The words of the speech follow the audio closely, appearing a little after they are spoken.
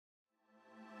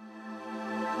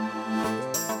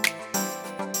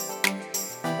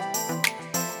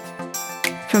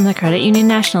From the Credit Union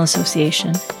National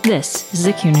Association, this is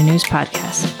the CUNA News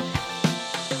Podcast.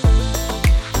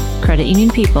 Credit union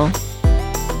people,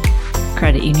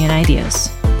 credit union ideas.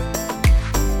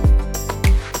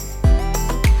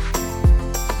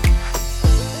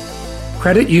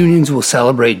 Credit unions will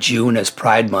celebrate June as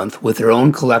Pride Month with their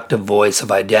own collective voice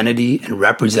of identity and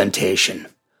representation.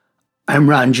 I'm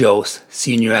Ron Jose,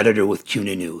 Senior Editor with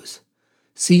CUNA News.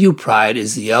 CU Pride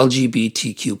is the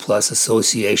LGBTQ+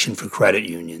 association for credit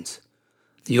unions.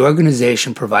 The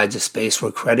organization provides a space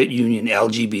where credit union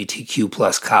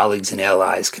LGBTQ+ colleagues and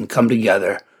allies can come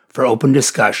together for open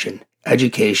discussion,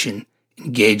 education,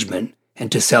 engagement,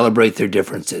 and to celebrate their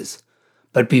differences.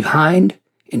 But behind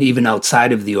and even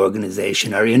outside of the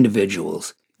organization are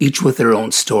individuals, each with their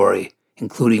own story,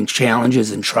 including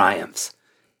challenges and triumphs.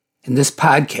 In this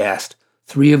podcast,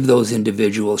 3 of those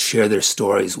individuals share their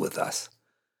stories with us.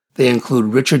 They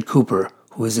include Richard Cooper,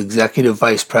 who is Executive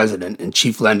Vice President and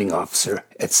Chief Lending Officer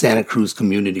at Santa Cruz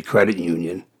Community Credit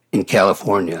Union in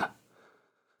California.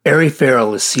 Ari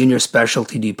Farrell is Senior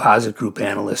Specialty Deposit Group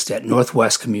Analyst at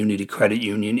Northwest Community Credit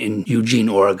Union in Eugene,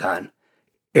 Oregon.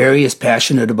 Ari is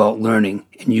passionate about learning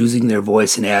and using their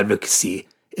voice in advocacy,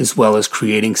 as well as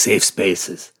creating safe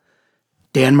spaces.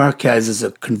 Dan Marquez is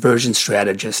a conversion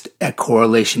strategist at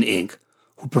Correlation Inc.,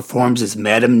 who performs as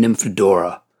Madame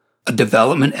Nymphadora, a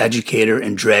development educator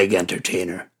and drag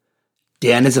entertainer.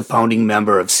 Dan is a founding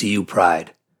member of CU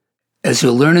Pride. As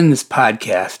you'll learn in this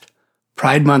podcast,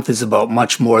 Pride Month is about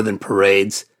much more than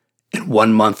parades and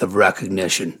 1 month of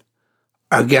recognition.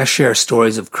 Our guests share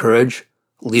stories of courage,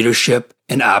 leadership,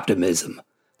 and optimism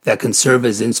that can serve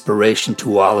as inspiration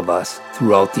to all of us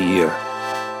throughout the year.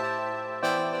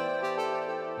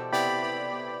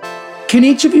 Can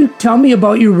each of you tell me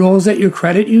about your roles at your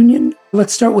credit union?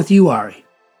 Let's start with you, Ari.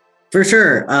 For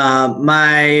sure.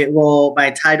 My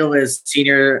title is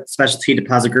Senior Specialty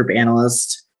Deposit Group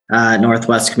Analyst at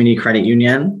Northwest Community Credit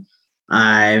Union.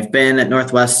 I've been at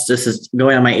Northwest, this is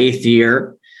going on my 8th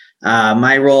year.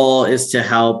 My role is to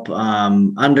help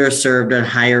underserved and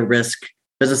higher risk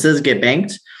businesses get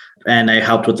banked. And I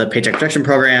helped with the Paycheck Protection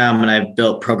Program, and I've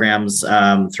built programs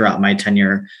throughout my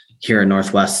tenure here at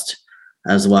Northwest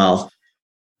as well.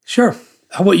 Sure.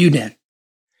 How about you, Dan?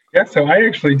 Yeah, so I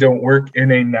actually don't work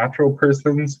in a natural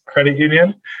person's credit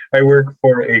union. I work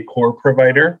for a core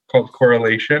provider called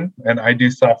Correlation, and I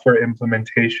do software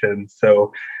implementation.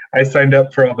 So I signed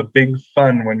up for all the big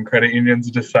fun when credit unions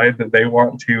decide that they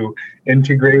want to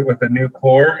integrate with a new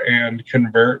core and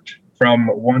convert from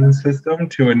one system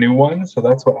to a new one. So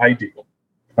that's what I do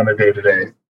on a day-to-day.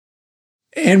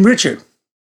 And Richard?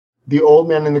 The old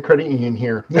man in the credit union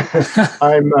here.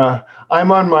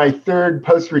 I'm on my 3rd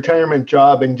post-retirement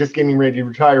job and just getting ready to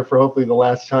retire for hopefully the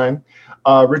last time.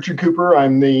 Richard Cooper,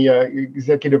 I'm the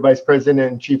Executive Vice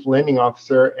President and Chief Lending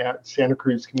Officer at Santa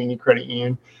Cruz Community Credit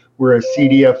Union. We're a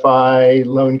CDFI,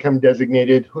 low-income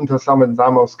designated, Juntos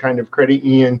Avanzamos kind of credit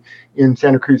union in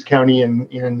Santa Cruz County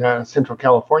in Central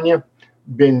California.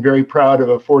 Been very proud of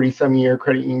a 40-some-year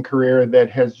credit union career that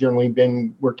has generally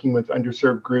been working with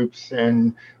underserved groups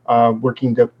and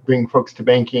working to bring folks to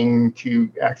banking, to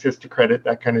access to credit,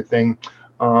 that kind of thing.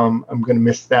 I'm going to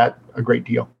miss that a great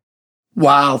deal.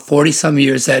 Wow, 40-some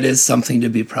years, that is something to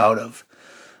be proud of.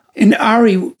 And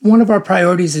Ari, one of our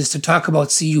priorities is to talk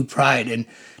about CU Pride. And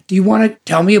do you want to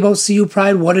tell me about CU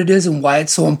Pride, what it is and why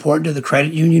it's so important to the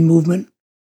credit union movement?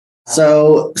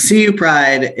 So CU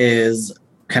Pride is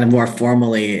kind of more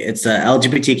formally, it's a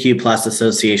LGBTQ+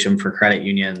 association for credit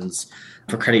unions,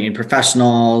 for credit union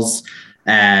professionals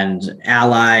and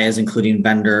allies, including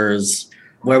vendors,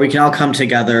 where we can all come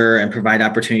together and provide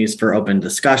opportunities for open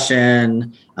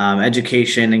discussion,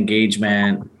 education,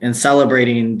 engagement, and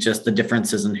celebrating just the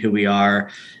differences in who we are,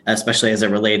 especially as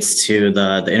it relates to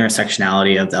the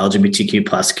intersectionality of the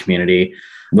LGBTQ+ community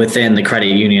within the credit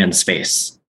union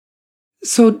space.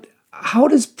 So how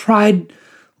does Pride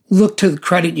look to the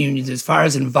credit unions as far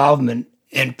as involvement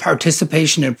and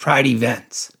participation in Pride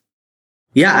events?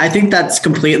 Yeah, I think that's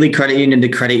completely credit union to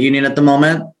credit union at the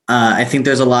moment. I think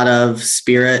there's a lot of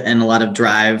spirit and a lot of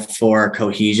drive for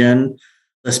cohesion,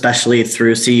 especially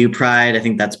through CU Pride. I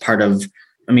think that's part of,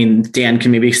 Dan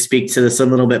can maybe speak to this a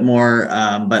little bit more,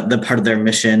 but the part of their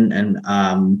mission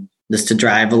and is to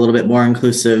drive a little bit more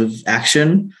inclusive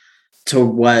action to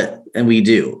what we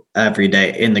do every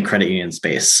day in the credit union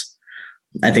space.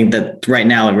 I think that right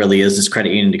now it really is just credit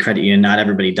union to credit union. Not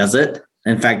everybody does it.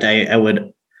 In fact,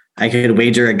 I could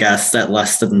wager a guess that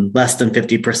less than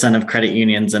 50% of credit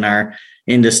unions in our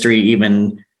industry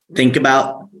even think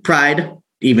about Pride,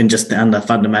 even just on the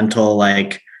fundamental,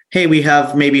 like, hey, we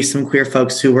have maybe some queer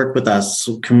folks who work with us.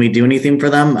 Can we do anything for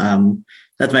them?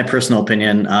 That's my personal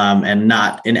opinion, and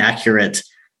not inaccurate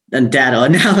and data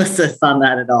analysis on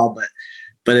that at all.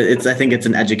 But I think it's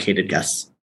an educated guess.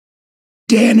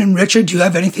 Dan and Richard, do you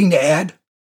have anything to add?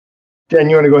 Dan,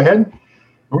 you want to go ahead?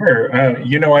 Sure.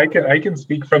 I can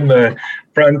speak from the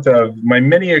front of my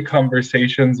many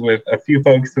conversations with a few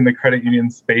folks in the credit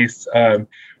union space.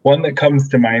 One that comes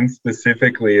to mind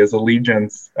specifically is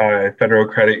Allegiance Federal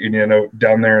Credit Union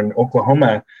down there in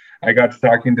Oklahoma. I got to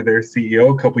talking to their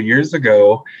CEO a couple years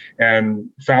ago and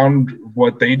found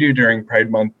what they do during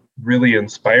Pride Month really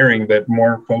inspiring, that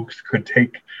more folks could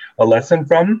take a lesson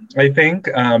from, I think.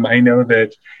 I know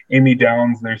that Amy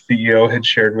Downs, their CEO, had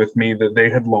shared with me that they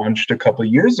had launched a couple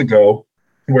years ago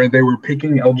where they were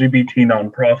picking LGBT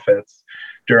nonprofits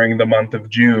during the month of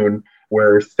June,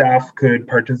 where staff could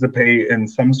participate in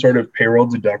some sort of payroll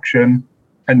deduction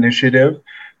initiative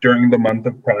during the month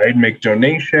of Pride, make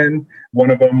donation.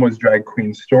 One of them was Drag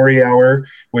Queen Story Hour,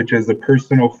 which is a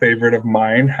personal favorite of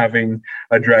mine, having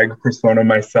a drag persona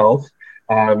myself,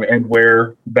 and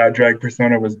where that drag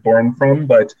persona was born from.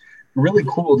 But really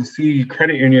cool to see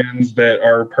credit unions that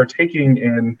are partaking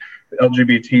in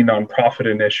LGBT nonprofit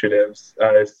initiatives.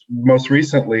 Most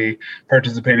recently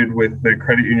participated with the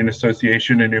Credit Union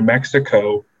Association in New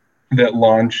Mexico that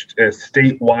launched a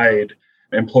statewide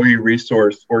employee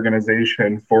resource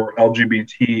organization for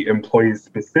LGBT employees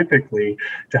specifically,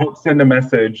 to help send a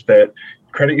message that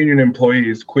credit union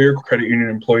employees, queer credit union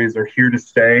employees, are here to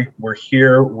stay. We're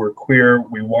here, we're queer,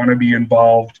 we want to be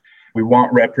involved, we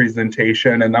want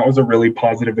representation. And that was a really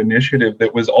positive initiative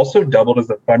that was also doubled as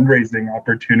a fundraising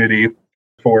opportunity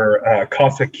for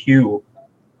Casa Q,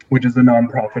 which is a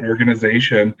nonprofit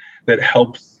organization that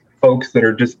helps folks that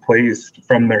are displaced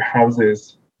from their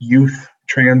houses, youth,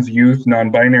 trans youth,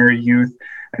 non-binary youth,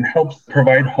 and helps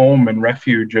provide home and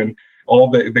refuge and all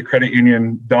the credit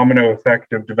union domino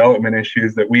effect of development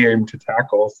issues that we aim to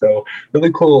tackle. So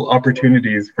really cool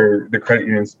opportunities for the credit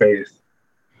union space.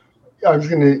 I was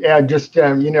going to add just,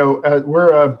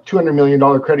 we're a $200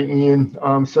 million credit union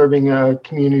serving a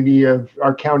community of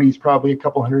our county's probably a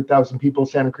couple 100,000 people.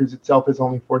 Santa Cruz itself is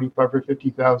only 45 or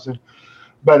 50,000.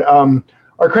 But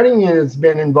our credit union has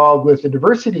been involved with the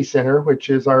Diversity Center, which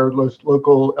is our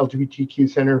local LGBTQ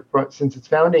center since its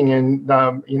founding. And,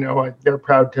 they're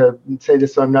proud to say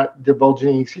this, so I'm not divulging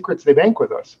any secrets. They bank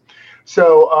with us.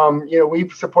 So,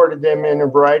 we've supported them in a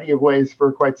variety of ways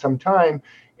for quite some time.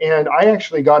 And I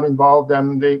actually got involved.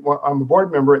 I'm a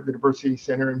board member at the Diversity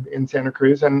Center in Santa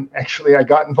Cruz. And actually, I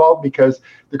got involved because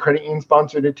the credit union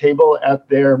sponsored a table at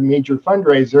their major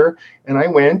fundraiser. And I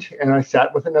went and I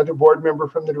sat with another board member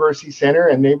from the Diversity Center,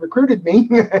 and they recruited me.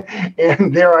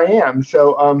 And there I am.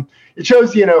 So it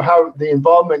shows, how the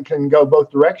involvement can go both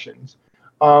directions.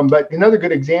 But another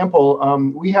good example,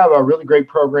 we have a really great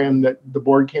program that the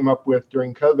board came up with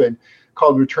during COVID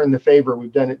called Return the Favor.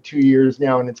 We've done it 2 years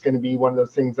now, and it's going to be one of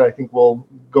those things that I think will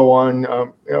go on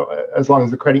as long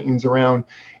as the credit union's around.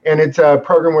 And it's a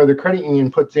program where the credit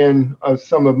union puts in a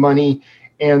sum of money,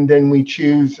 and then we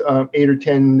choose 8 or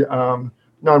 10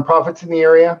 nonprofits in the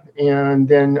area, and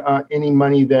then any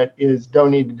money that is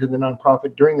donated to the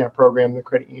nonprofit during that program, the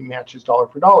credit union matches dollar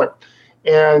for dollar.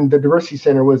 And the Diversity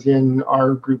Center was in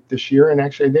our group this year. And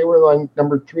actually, they were like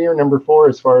number 3 or number 4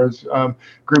 as far as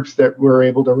groups that were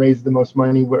able to raise the most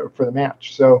money for the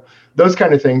match. So those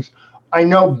kind of things. I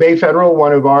know Bay Federal,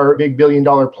 one of our big $1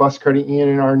 billion plus credit union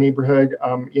in our neighborhood,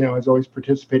 has always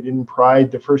participated in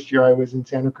Pride. The first year I was in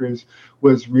Santa Cruz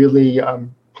was really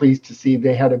pleased to see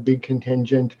they had a big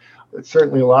contingent.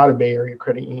 Certainly a lot of Bay Area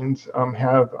credit unions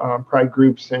have pride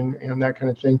groups and that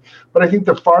kind of thing. But I think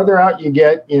the farther out you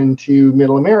get into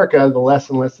Middle America, the less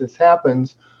and less this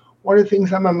happens. One of the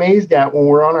things I'm amazed at when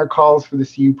we're on our calls for the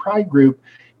CU Pride group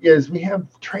is we have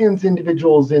trans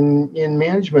individuals in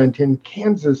management in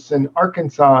Kansas and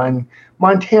Arkansas and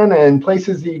Montana and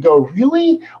places that you go,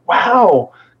 really?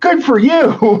 Wow, good for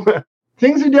you.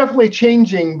 Things are definitely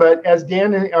changing, but as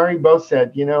Dan and Ari both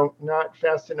said, not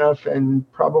fast enough and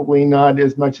probably not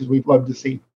as much as we'd love to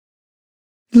see.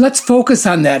 Let's focus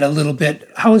on that a little bit.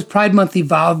 How has Pride Month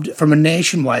evolved from a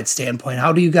nationwide standpoint?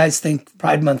 How do you guys think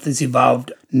Pride Month has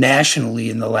evolved nationally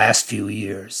in the last few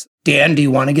years? Dan, do you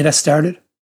want to get us started?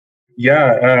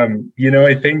 Yeah,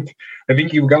 I think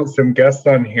you've got some guests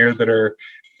on here that are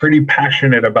pretty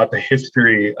passionate about the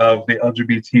history of the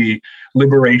LGBT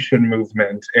liberation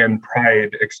movement and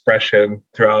pride expression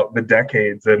throughout the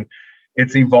decades. And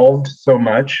it's evolved so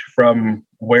much from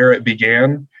where it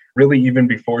began, really even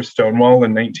before Stonewall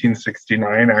in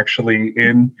 1969, actually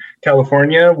in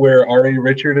California, where Ari,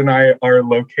 Richard, and I are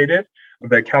located.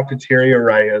 The cafeteria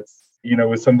riots,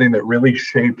 was something that really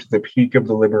shaped the peak of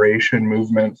the liberation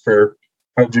movement for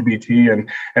LGBT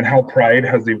and how Pride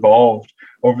has evolved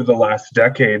over the last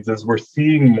decades as we're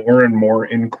seeing more and more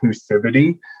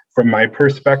inclusivity from my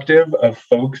perspective of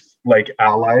folks like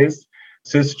allies,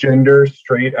 cisgender,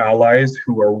 straight allies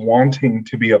who are wanting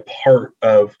to be a part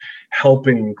of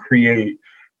helping create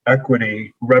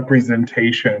equity,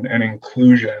 representation, and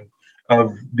inclusion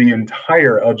of the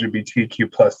entire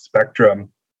LGBTQ plus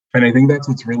spectrum. And I think that's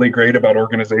what's really great about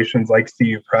organizations like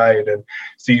CU Pride and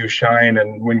CU Shine.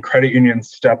 And when credit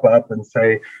unions step up and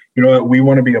say, you know what, we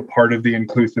want to be a part of the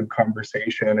inclusive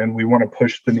conversation and we want to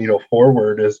push the needle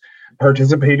forward, is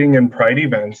participating in Pride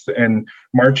events and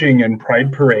marching in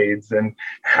Pride parades and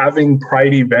having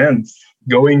Pride events,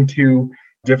 going to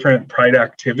different Pride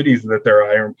activities that there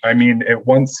are. I mean, it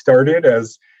once started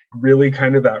as really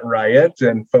kind of that riot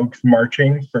and folks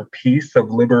marching for peace,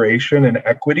 of liberation and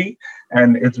equity.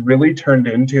 And it's really turned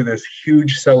into this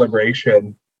huge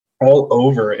celebration all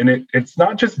over. And it's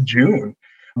not just June.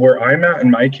 Where I'm at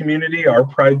in my community, our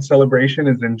Pride celebration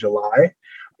is in July.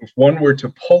 If one were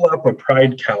to pull up a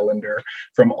Pride calendar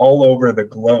from all over the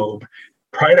globe,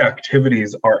 Pride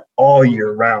activities are all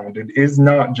year round. It is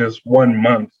not just 1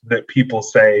 month that people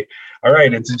say, all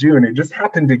right, it's June. It just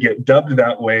happened to get dubbed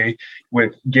that way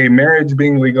with gay marriage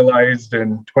being legalized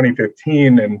in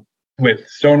 2015 and with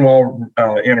Stonewall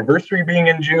anniversary being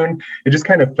in June. It just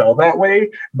kind of fell that way.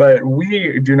 But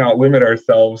we do not limit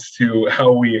ourselves to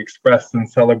how we express and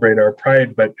celebrate our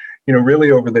Pride. But, you know,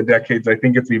 really over the decades, I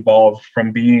think it's evolved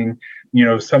from being, you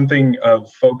know, something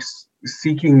of folks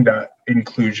seeking that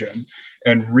inclusion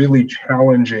and really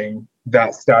challenging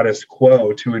that status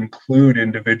quo to include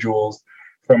individuals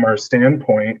from our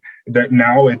standpoint, that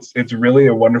now it's really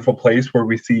a wonderful place where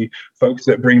we see folks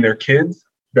that bring their kids,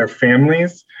 their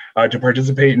families, to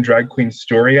participate in Drag Queen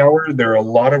Story Hour. There are a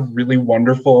lot of really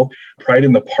wonderful Pride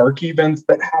in the Park events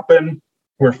that happen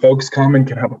where folks come and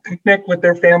can have a picnic with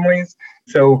their families.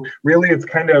 So really, it's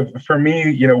kind of, for me,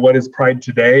 you know, what is Pride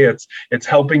today? It's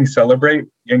helping celebrate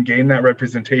and gain that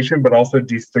representation, but also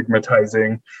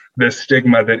destigmatizing the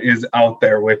stigma that is out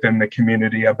there within the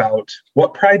community about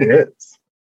what Pride is.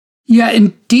 Yeah,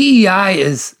 and DEI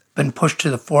has been pushed to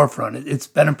the forefront. It's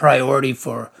been a priority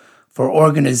for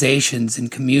organizations and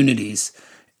communities.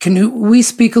 Can we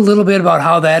speak a little bit about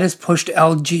how that has pushed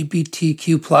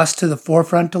LGBTQ plus to the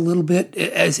forefront a little bit?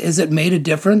 Has it made a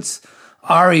difference?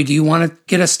 Ari, do you want to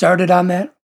get us started on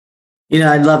that? You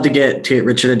know, I'd love to get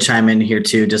Richard to chime in here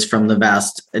too, just from the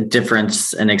vast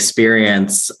difference in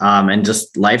experience and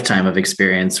just lifetime of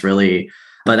experience, really.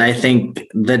 But I think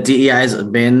the DEI has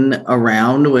been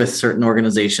around with certain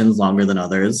organizations longer than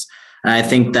others. And I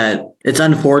think that it's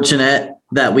unfortunate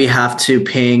that we have to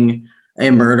ping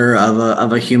a murder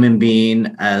of a human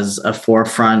being as a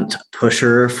forefront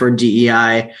pusher for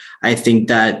DEI. I think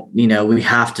that, you know, we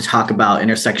have to talk about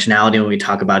intersectionality when we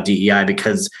talk about DEI,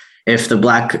 because if the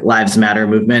Black Lives Matter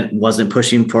movement wasn't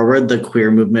pushing forward, the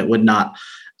queer movement would not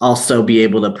also be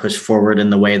able to push forward in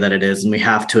the way that it is. And we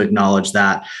have to acknowledge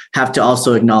that, have to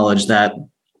also acknowledge that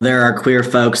there are queer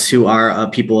folks who are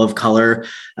people of color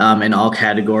in all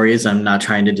categories. I'm not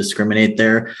trying to discriminate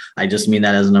there. I just mean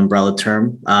that as an umbrella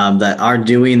term, that are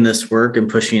doing this work and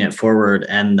pushing it forward.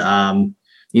 And,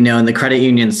 you know, in the credit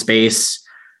union space,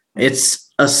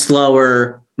 it's a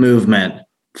slower movement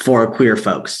for queer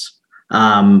folks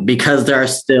because there are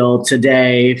still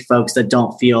today folks that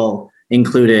don't feel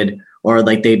included or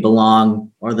like they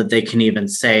belong, or that they can even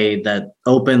say that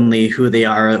openly who they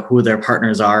are, who their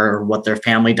partners are, or what their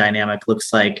family dynamic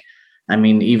looks like. I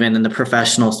mean, even in the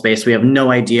professional space, we have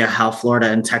no idea how Florida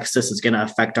and Texas is going to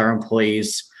affect our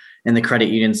employees in the credit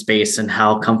union space and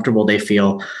how comfortable they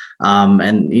feel.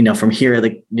 And, you know, from here,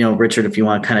 like, you know, Richard, if you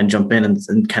want to kind of jump in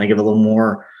and kind of give a little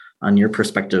more on your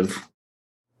perspective.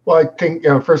 Well, I think,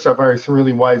 first off, I have some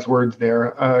really wise words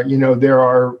there. You know, there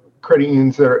are credit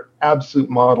unions that are absolute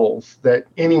models that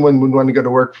anyone would want to go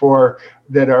to work for,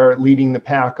 that are leading the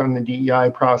pack on the DEI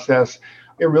process.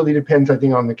 It really depends, I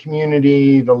think, on the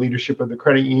community, the leadership of the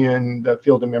credit union, the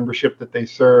field of membership that they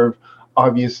serve.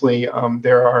 Obviously,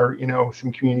 there are, you know,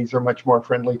 some communities are much more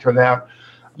friendly to that.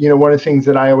 You know, one of the things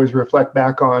that I always reflect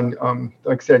back on,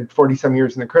 like I said, 40-some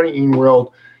years in the credit union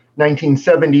world,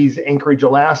 1970s, Anchorage,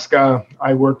 Alaska,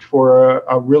 I worked for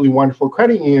a really wonderful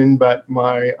credit union, but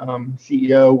my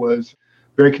CEO was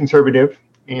very conservative,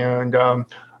 and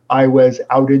I was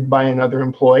outed by another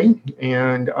employee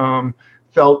and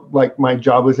felt like my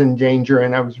job was in danger.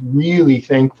 And I was really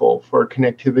thankful for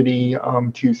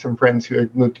connectivity to some friends who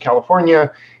had moved to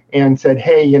California and said,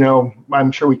 hey, you know,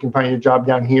 I'm sure we can find a job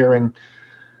down here. And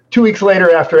 2 weeks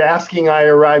later, after asking, I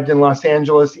arrived in Los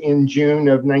Angeles in June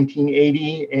of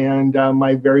 1980, and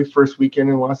my very first weekend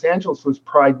in Los Angeles was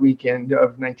Pride weekend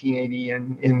of 1980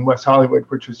 in West Hollywood,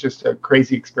 which was just a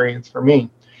crazy experience for me.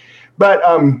 But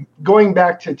going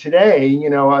back to today,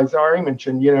 as Ari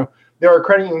mentioned, there are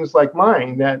credit unions like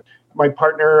mine that my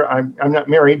partner, I'm not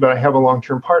married, but I have a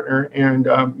long-term partner, and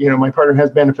my partner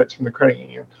has benefits from the credit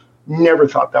union. Never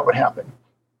thought that would happen.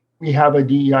 We have a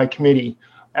DEI committee.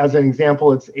 As an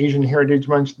example, it's Asian Heritage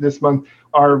Month this month.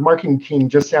 Our marketing team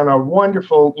just sent a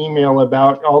wonderful email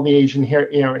about all the Asian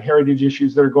heritage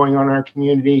issues that are going on in our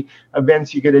community,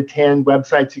 events you could attend,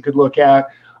 websites you could look at.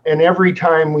 And every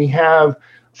time we have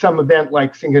some event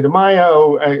like Cinco de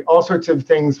Mayo, all sorts of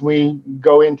things, we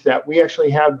go into that. We actually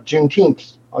have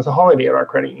Juneteenth as a holiday at our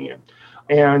credit union.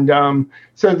 And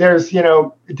so there's,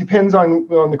 it depends on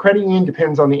the credit union,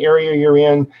 depends on the area you're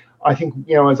in. I think,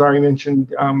 as Ari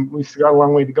mentioned, we've still got a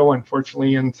long way to go,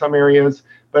 unfortunately, in some areas.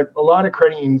 But a lot of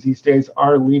credit unions these days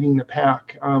are leading the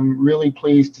pack. Really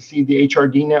pleased to see the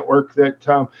HRD network that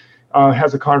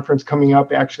has a conference coming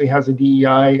up, actually has a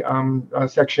DEI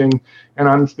section. And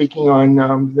I'm speaking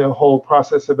on the whole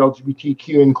process of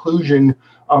LGBTQ inclusion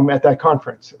at that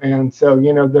conference. And so,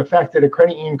 the fact that a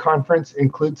credit union conference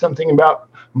includes something about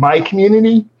my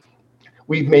community,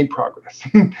 we've made progress.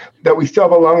 That we still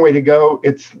have a long way to go,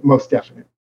 it's most definite.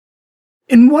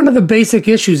 And one of the basic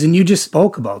issues, and you just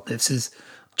spoke about this, is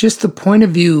just the point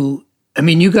of view. I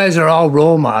mean, you guys are all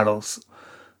role models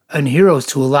and heroes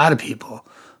to a lot of people,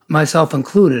 myself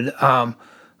included.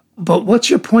 But what's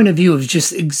your point of view of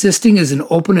just existing as an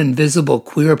open and visible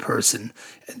queer person?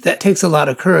 That takes a lot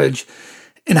of courage,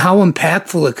 and how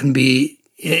impactful it can be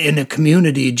in a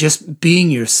community, just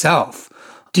being yourself.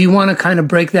 Do you want to kind of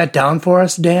break that down for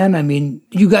us, Dan? I mean,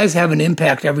 you guys have an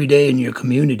impact every day in your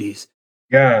communities.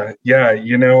 Yeah.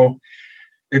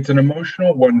 It's an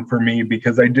emotional one for me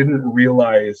because I didn't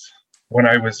realize when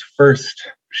I was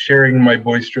first sharing my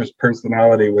boisterous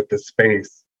personality with the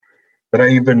space that I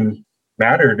even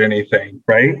mattered anything,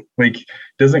 right? Like,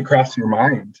 doesn't cross your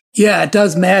mind. Yeah, it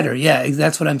does matter. Yeah,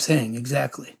 that's what I'm saying.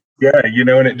 Exactly. Yeah,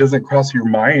 and it doesn't cross your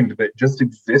mind that just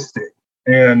existing.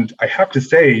 And I have to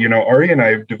say, Ari and I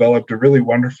have developed a really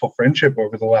wonderful friendship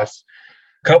over the last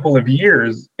couple of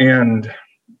years. And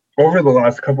over the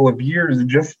last couple of years,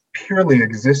 just purely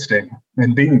existing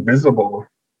and being visible,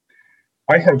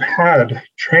 I have had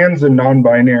trans and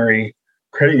non-binary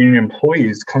credit union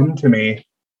employees come to me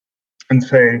and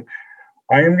say,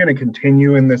 I am going to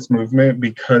continue in this movement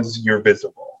because you're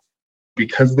visible,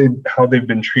 because how they've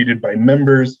been treated by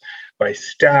members, by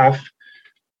staff,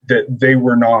 that they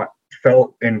were not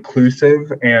felt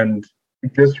inclusive. And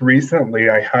just recently,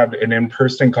 I had an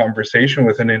in-person conversation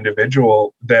with an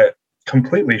individual that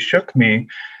completely shook me,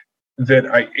 that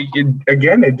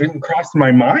it didn't cross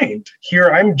my mind. Here,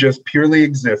 I'm just purely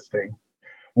existing,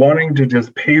 wanting to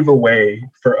just pave a way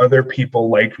for other people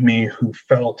like me who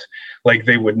felt like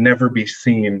they would never be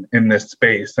seen in this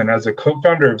space. And as a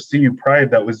co-founder of CU Pride,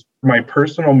 that was my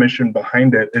personal mission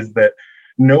behind it, is that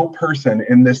no person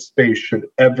in this space should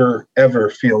ever, ever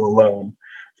feel alone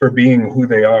for being who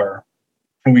they are.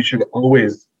 And we should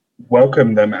always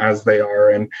welcome them as they are.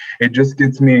 And it just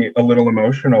gets me a little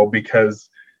emotional because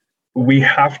we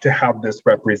have to have this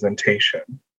representation.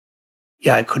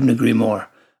 Yeah, I couldn't agree more.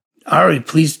 Ari,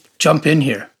 please jump in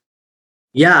here.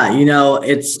 Yeah,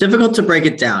 it's difficult to break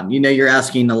it down. You're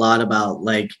asking a lot about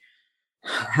like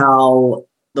how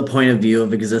the point of view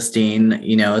of existing,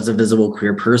 as a visible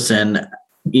queer person,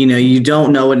 you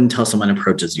don't know it until someone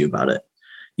approaches you about it.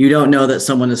 You don't know that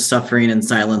someone is suffering in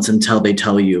silence until they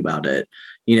tell you about it.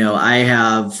 I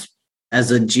have, as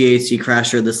a GAC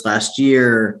crasher this last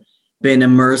year, been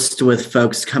immersed with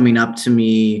folks coming up to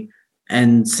me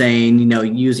and saying,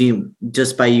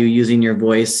 using your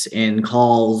voice in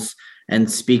calls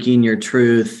and speaking your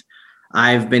truth,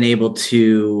 I've been able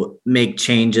to make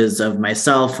changes of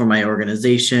myself or my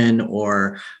organization,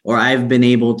 or I've been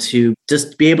able to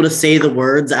just be able to say the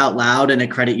words out loud in a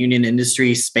credit union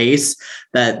industry space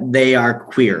that they are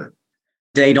queer.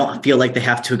 They don't feel like they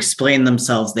have to explain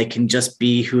themselves. They can just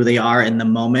be who they are in the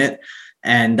moment.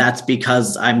 And that's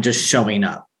because I'm just showing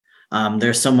up.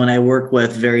 There's someone I work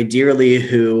with very dearly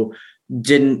who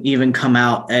didn't even come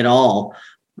out at all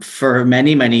for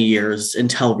many, many years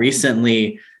until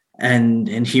recently.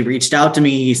 And he reached out to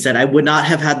me. He said, I would not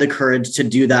have had the courage to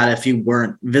do that if you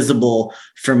weren't visible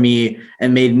for me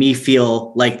and made me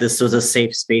feel like this was a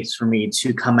safe space for me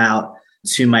to come out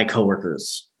to my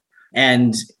coworkers.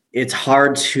 And it's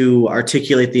hard to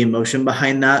articulate the emotion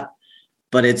behind that,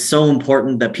 but it's so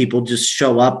important that people just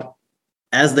show up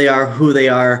as they are, who they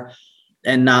are,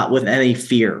 and not with any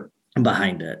fear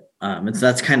behind it. And so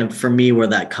that's kind of for me where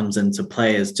that comes into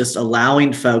play, is just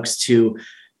allowing folks to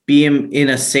be in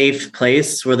a safe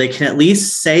place where they can at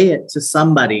least say it to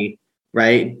somebody,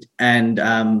 right? And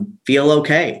feel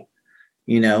okay,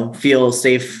 feel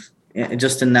safe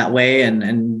just in that way.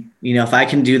 And if I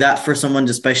can do that for someone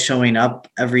just by showing up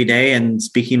every day and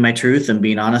speaking my truth and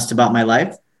being honest about my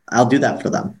life, I'll do that for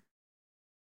them.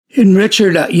 And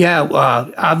Richard,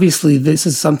 obviously this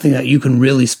is something that you can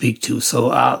really speak to. So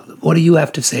what do you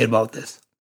have to say about this?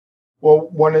 Well,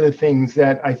 one of the things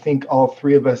that I think all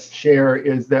three of us share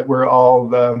is that we're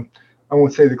all I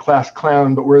won't say the class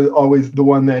clown, but we're always the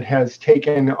one that has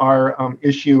taken our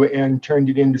issue and turned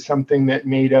it into something that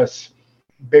made us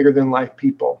bigger than life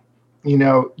people.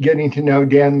 Getting to know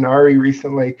Dan and Ari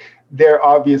recently, they're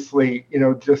obviously,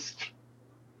 just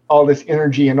all this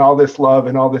energy and all this love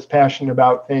and all this passion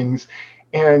about things.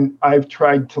 And I've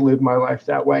tried to live my life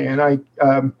that way. And I,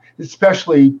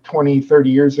 especially 20, 30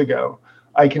 years ago,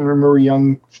 I can remember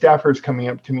young staffers coming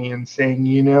up to me and saying,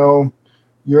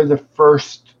 you're the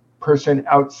first person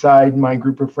outside my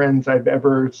group of friends I've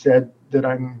ever said that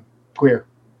I'm queer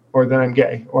or that I'm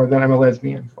gay or that I'm a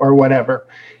lesbian or whatever.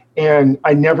 And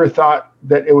I never thought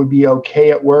that it would be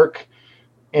okay at work.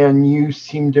 And you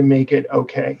seem to make it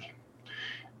okay.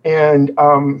 And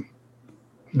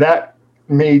that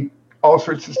made all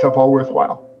sorts of stuff all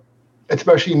worthwhile,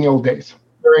 especially in the old days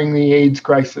during the AIDS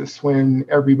crisis when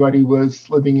everybody was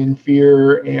living in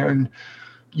fear and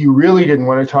you really didn't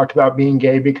want to talk about being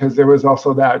gay because there was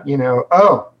also that,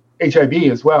 HIV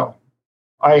as well.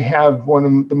 I have one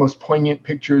of the most poignant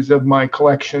pictures of my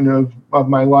collection of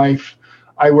my life.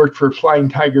 I worked for Flying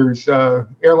Tigers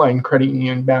airline credit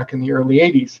union back in the early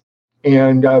 80s.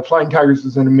 And Flying Tigers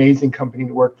was an amazing company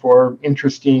to work for,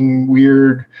 interesting,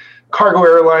 weird cargo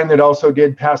airline that also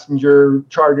did passenger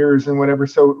charters and whatever.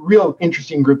 So real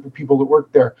interesting group of people that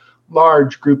worked there,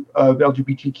 large group of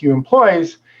LGBTQ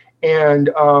employees. And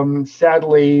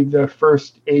sadly, the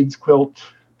first AIDS quilt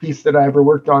piece that I ever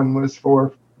worked on was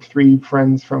for 3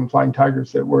 friends from Flying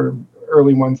Tigers that were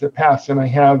early ones that passed. And I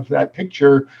have that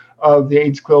picture of the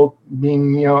AIDS quilt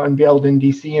being, unveiled in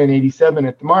DC in '87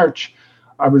 at the March.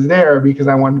 I was there because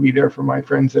I wanted to be there for my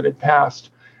friends that had passed.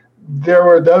 There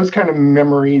were those kind of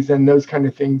memories and those kind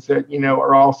of things that,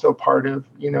 are also part of,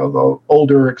 the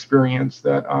older experience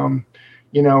that,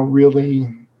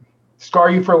 really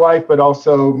scar you for life, but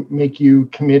also make you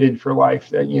committed for life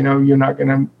that, you're not going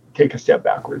to take a step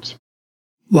backwards.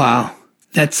 Wow,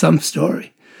 that's some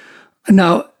story.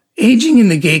 Now, aging in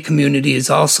the gay community is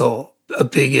also a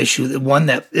big issue, the one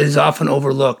that is often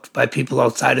overlooked by people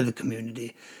outside of the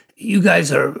community. You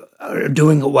guys are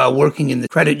doing it while working in the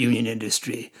credit union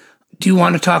industry. Do you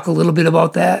want to talk a little bit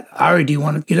about that? Ari, do you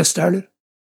want to get us started?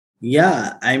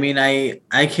 Yeah,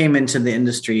 I came into the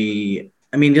industry,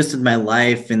 just in my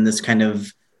life in this kind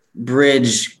of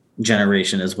bridge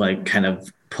generation is what I kind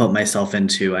of put myself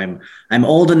into. I'm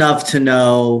old enough to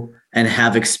know and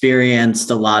have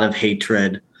experienced a lot of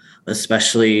hatred,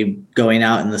 especially going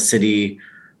out in the city,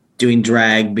 doing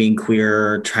drag, being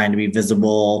queer, trying to be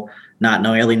visible, not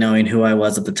really knowing who I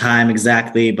was at the time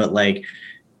exactly, but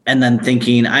and then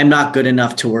thinking I'm not good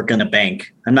enough to work in a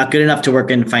bank. I'm not good enough to work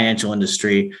in financial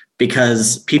industry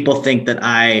because people think that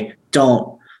I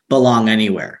don't belong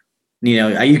anywhere.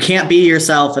 You can't be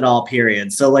yourself at all,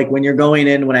 period. So when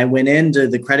I went into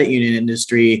the credit union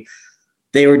industry,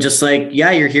 they were just like,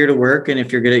 yeah, you're here to work. And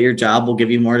if you're good at your job, we'll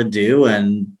give you more to do.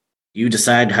 And you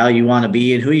decide how you want to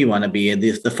be and who you want to be. And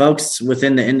the folks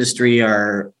within the industry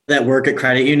that work at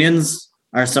credit unions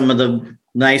are some of the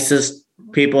nicest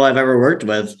people I've ever worked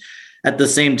with. At the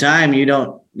same time,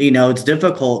 it's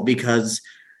difficult because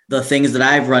the things that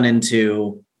I've run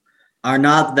into are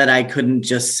not that I couldn't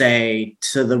just say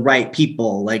to the right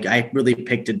people. I really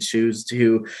picked and choose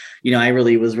to, I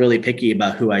really was really picky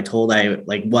about who I told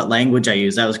what language I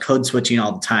used. I was code switching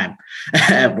all the time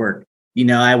at work.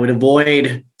 I would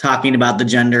avoid talking about the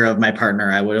gender of my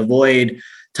partner. I would avoid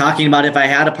talking about if I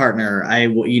had a partner. I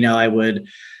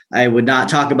would not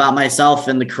talk about myself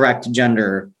in the correct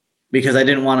gender because I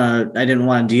didn't want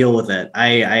to deal with it.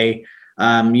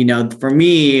 For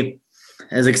me,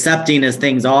 as accepting as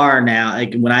things are now,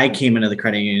 when I came into the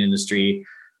credit union industry,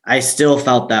 I still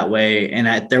felt that way.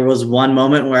 And there was one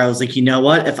moment where I was like, you know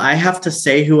what, if I have to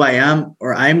say who I am,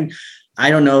 I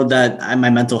don't know that my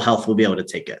mental health will be able to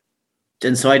take it.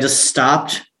 And so I just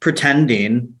stopped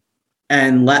pretending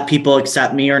and let people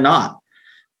accept me or not.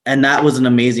 And that was an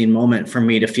amazing moment for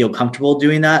me to feel comfortable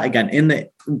doing that. Again,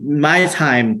 my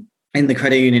time in the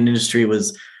credit union industry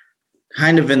was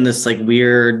kind of in this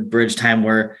weird bridge time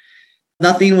where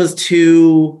nothing was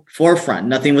too forefront.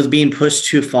 Nothing was being pushed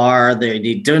too far. They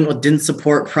didn't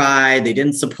support Pride. They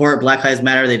didn't support Black Lives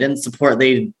Matter.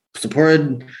 They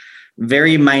supported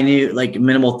very minute, like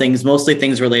minimal things, mostly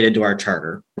things related to our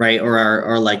charter, right?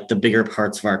 Or like the bigger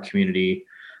parts of our community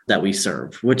that we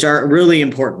serve, which are really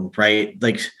important, right?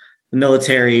 Like the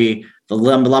military, the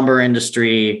lumber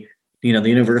industry, the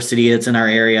university that's in our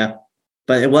area,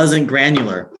 but it wasn't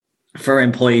granular for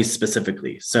employees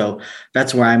specifically. So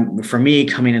that's where for me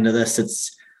coming into this,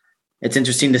 it's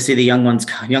interesting to see the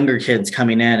younger kids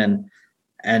coming in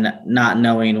and not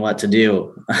knowing what to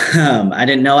do. I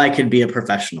didn't know I could be a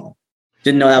professional.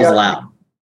 Didn't know that was allowed.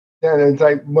 Yeah, and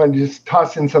I want to just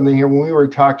toss in something here. When we were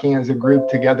talking as a group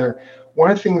together, one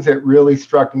of the things that really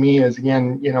struck me is,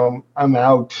 again, I'm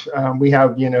out. We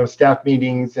have, staff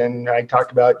meetings, and I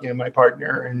talk about, my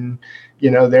partner, and,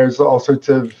 there's all sorts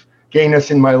of gayness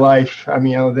in my life.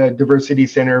 The diversity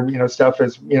center, stuff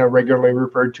is, regularly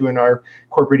referred to in our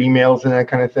corporate emails and that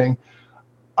kind of thing.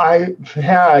 I've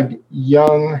had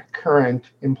young current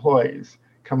employees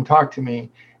come talk to me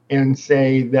and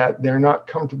say that they're not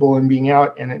comfortable in being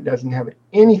out, and it doesn't have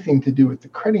anything to do with the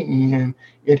credit union.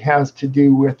 It has to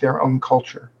do with their own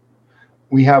culture.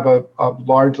 We have a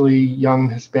largely young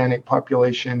Hispanic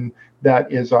population that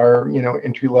is our,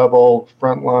 entry-level,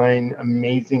 frontline,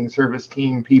 amazing service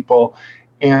team people,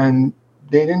 and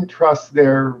they didn't trust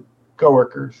their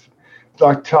coworkers.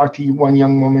 I talked to one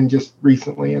young woman just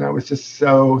recently, and I was just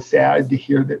so sad to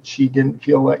hear that she didn't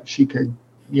feel like she could,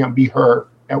 be her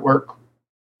at work.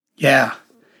 Yeah.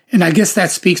 And I guess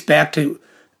that speaks back to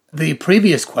the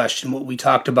previous question. What we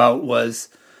talked about was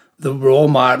the role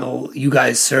model you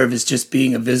guys serve as just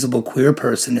being a visible queer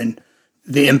person and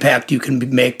the impact you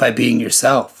can make by being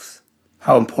yourself.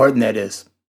 How important that is.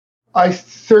 I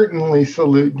certainly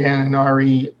salute Dan and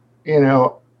Ari.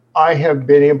 I have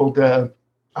been able to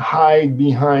hide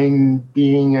behind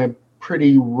being a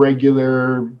pretty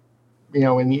regular,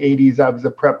 in the 80s, I was a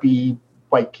preppy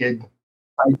white kid.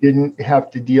 I didn't have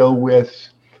to deal with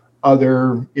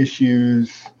other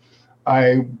issues.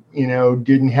 I,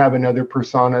 didn't have another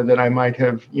persona that I might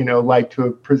have, liked to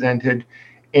have presented.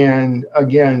 And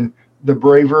again, the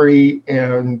bravery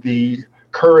and the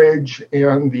courage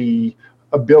and the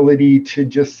ability to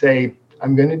just say,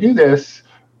 I'm going to do this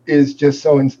is just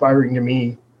so inspiring to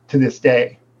me to this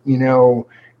day.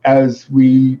 As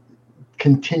we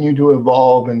continue to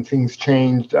evolve and things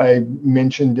changed, I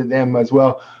mentioned to them as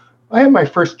well, I had my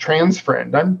first trans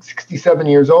friend. I'm 67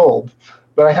 years old,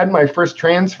 but I had my first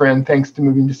trans friend thanks to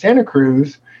moving to Santa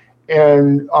Cruz.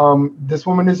 And this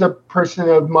woman is a person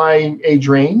of my age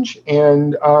range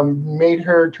and made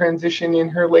her transition in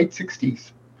her late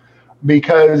 60s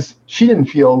because she didn't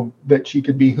feel that she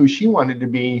could be who she wanted to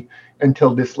be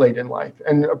until this late in life.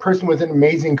 And a person with an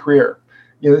amazing career.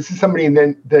 This is somebody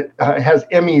that has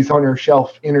Emmys on her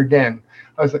shelf in her den.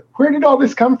 I was like, where did all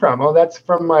this come from? Oh, that's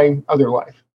from my other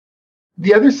life.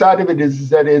 The other side of it is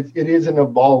that it is an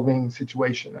evolving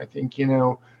situation. I think,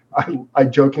 I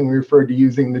jokingly refer to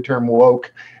using the term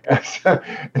woke as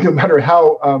no matter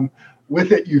how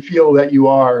with it you feel that you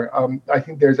are. I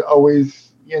think there's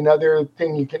always another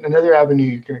avenue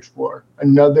you can explore,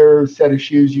 another set of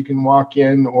shoes you can walk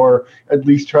in, or at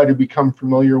least try to become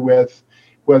familiar with,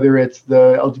 whether it's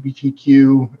the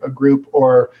LGBTQ group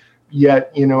or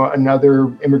yet, another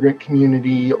immigrant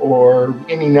community or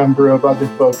any number of other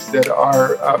folks that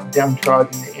are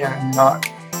downtrodden and not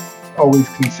always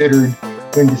considered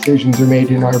when decisions are made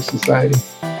in our society.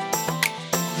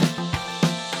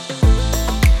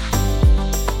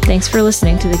 Thanks for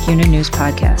listening to the CUNA News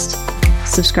Podcast.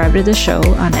 Subscribe to the show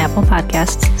on Apple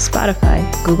Podcasts,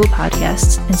 Spotify, Google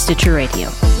Podcasts, and Stitcher Radio.